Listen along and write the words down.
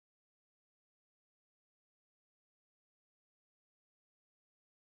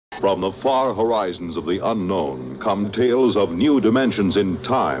From the far horizons of the unknown come tales of new dimensions in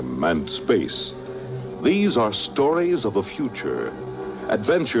time and space. These are stories of a future,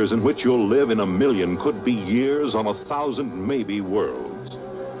 adventures in which you'll live in a million, could be years, on 1,000 maybe worlds.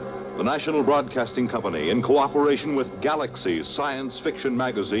 The National Broadcasting Company, in cooperation with Galaxy Science Fiction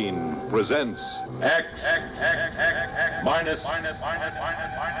Magazine, presents X minus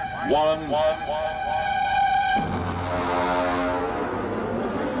 1.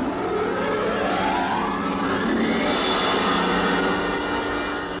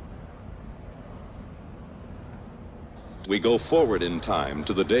 We go forward in time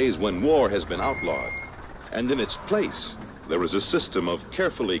to the days when war has been outlawed, and in its place, there is a system of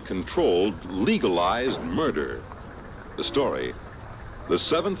carefully controlled, legalized murder. The story, The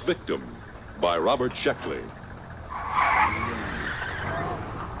Seventh Victim, by Robert Sheckley.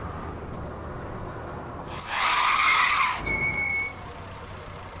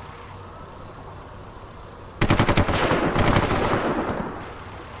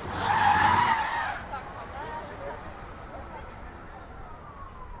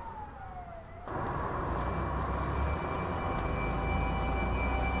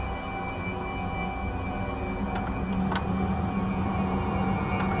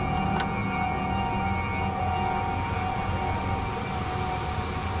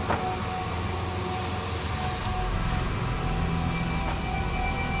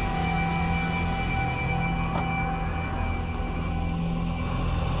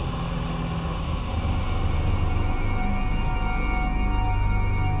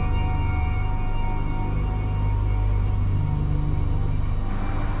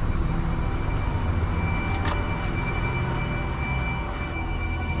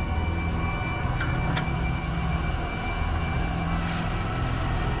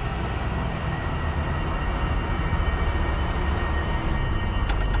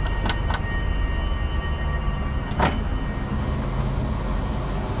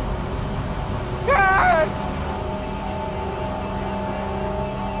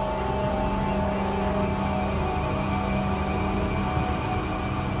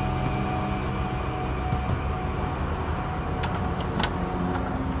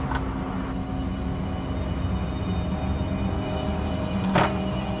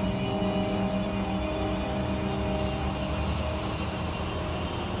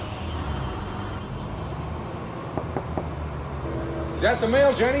 Is that the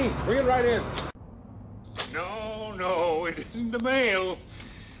mail, Jenny? Bring it right in. No, it isn't the mail.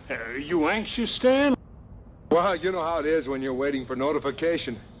 Are you anxious, Stan? Well, you know how it is when you're waiting for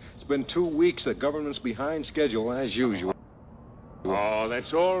notification. It's been 2 weeks. The government's behind schedule, as usual. Oh,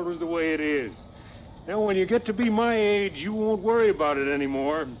 that's always the way it is. Now, when you get to be my age, you won't worry about it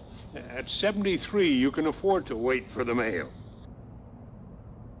anymore. At 73, you can afford to wait for the mail.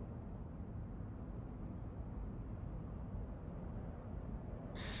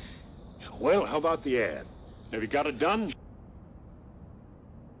 Well, how about the ad? Have you got it done?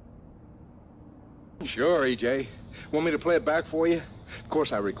 Sure, EJ. Want me to play it back for you? Of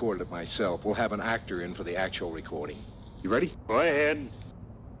course, I recorded it myself. We'll have an actor in for the actual recording. You ready? Go ahead.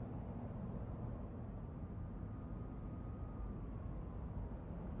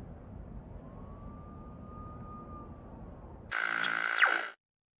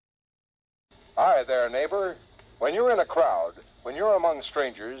 Hi there, neighbor. When you're in a crowd, when you're among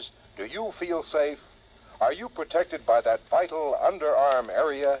strangers, do you feel safe? Are you protected by that vital underarm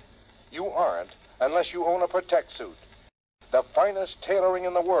area? You aren't unless you own a Protect suit. The finest tailoring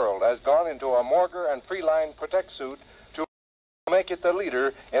in the world has gone into a Morger and Freeline Protect suit to make it the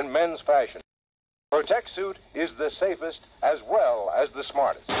leader in men's fashion. Protect suit is the safest as well as the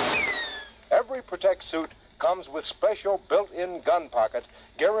smartest. Every Protect suit comes with special built-in gun pocket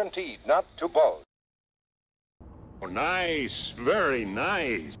guaranteed not to bulge. Oh, nice. Very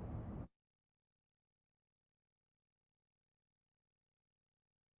nice.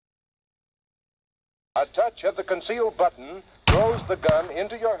 A touch of the concealed button throws the gun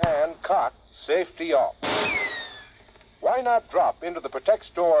into your hand, cocked, safety off. Why not drop into the Protect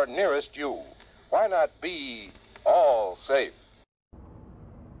store nearest you? Why not be all safe?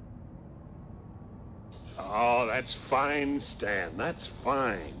 Oh, that's fine, Stan. That's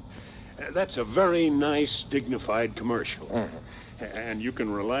fine. That's a very nice, dignified commercial. Mm-hmm. And you can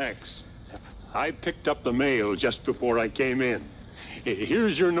relax. I picked up the mail just before I came in.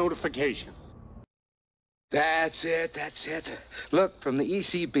 Here's your notification. That's it. Look, from the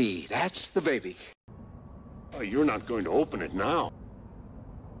ECB. That's the baby. Oh, you're not going to open it now.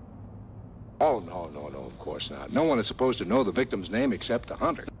 Oh, no, of course not. No one is supposed to know the victim's name except the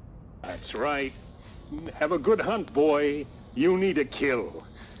hunter. That's right. Have a good hunt, boy. You need a kill.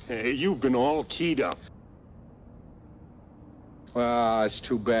 You've been all keyed up. Well, it's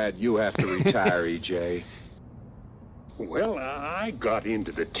too bad you have to retire, EJ. Well, I got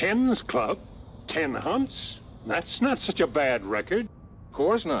into the 10s club. 10 hunts. That's not such a bad record. Of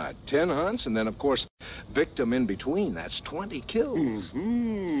course not. 10 hunts, and then, of course, victim in between. That's 20 kills.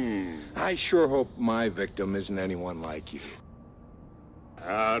 Mm-hmm. I sure hope my victim isn't anyone like you.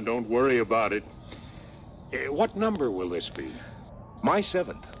 Don't worry about it. What number will this be? My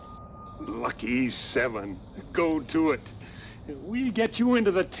 7th. Lucky 7. Go to it. We'll get you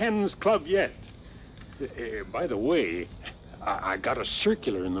into the 10s club yet. By the way, I got a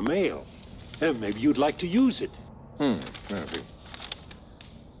circular in the mail. Maybe you'd like to use it. Maybe.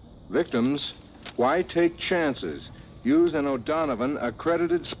 Victims, why take chances? Use an O'Donovan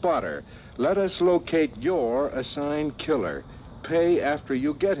accredited spotter. Let us locate your assigned killer. Pay after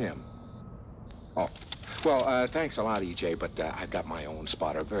you get him. Oh, well, thanks a lot, EJ, but I've got my own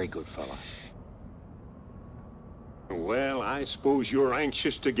spotter. Very good fella. Well, I suppose you're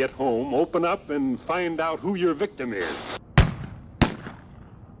anxious to get home, open up, and find out who your victim is.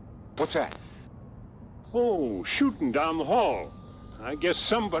 What's that? Oh, shooting down the hall. I guess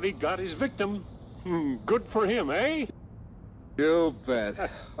somebody got his victim. Good for him, eh? You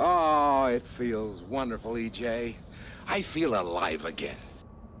bet. Oh, it feels wonderful, EJ. I feel alive again.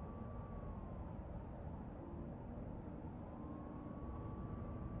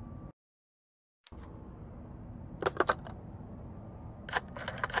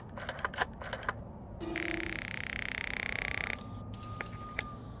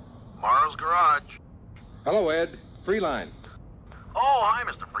 Morrow's Garage. Hello, Ed. Freeline. Oh, hi,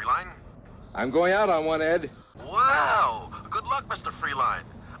 Mr. Freeline. I'm going out on one, Ed. Wow. Good luck, Mr. Freeline.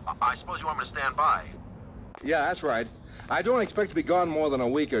 I suppose you want me to stand by. Yeah, that's right. I don't expect to be gone more than a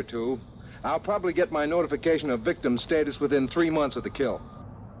week or two. I'll probably get my notification of victim status within 3 months of the kill.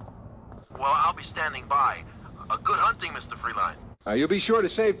 Well, I'll be standing by. Good hunting, Mr. Freeline. You'll be sure to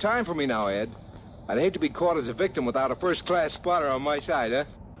save time for me now, Ed. I'd hate to be caught as a victim without a first-class spotter on my side, huh?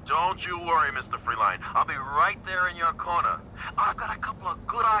 Don't you worry, Mr. Freeline. I'll be right there in your corner. I've got a couple of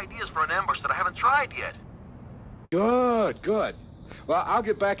good ideas for an ambush that I haven't tried yet. Good, good. Well, I'll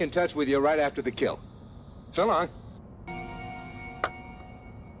get back in touch with you right after the kill. So long.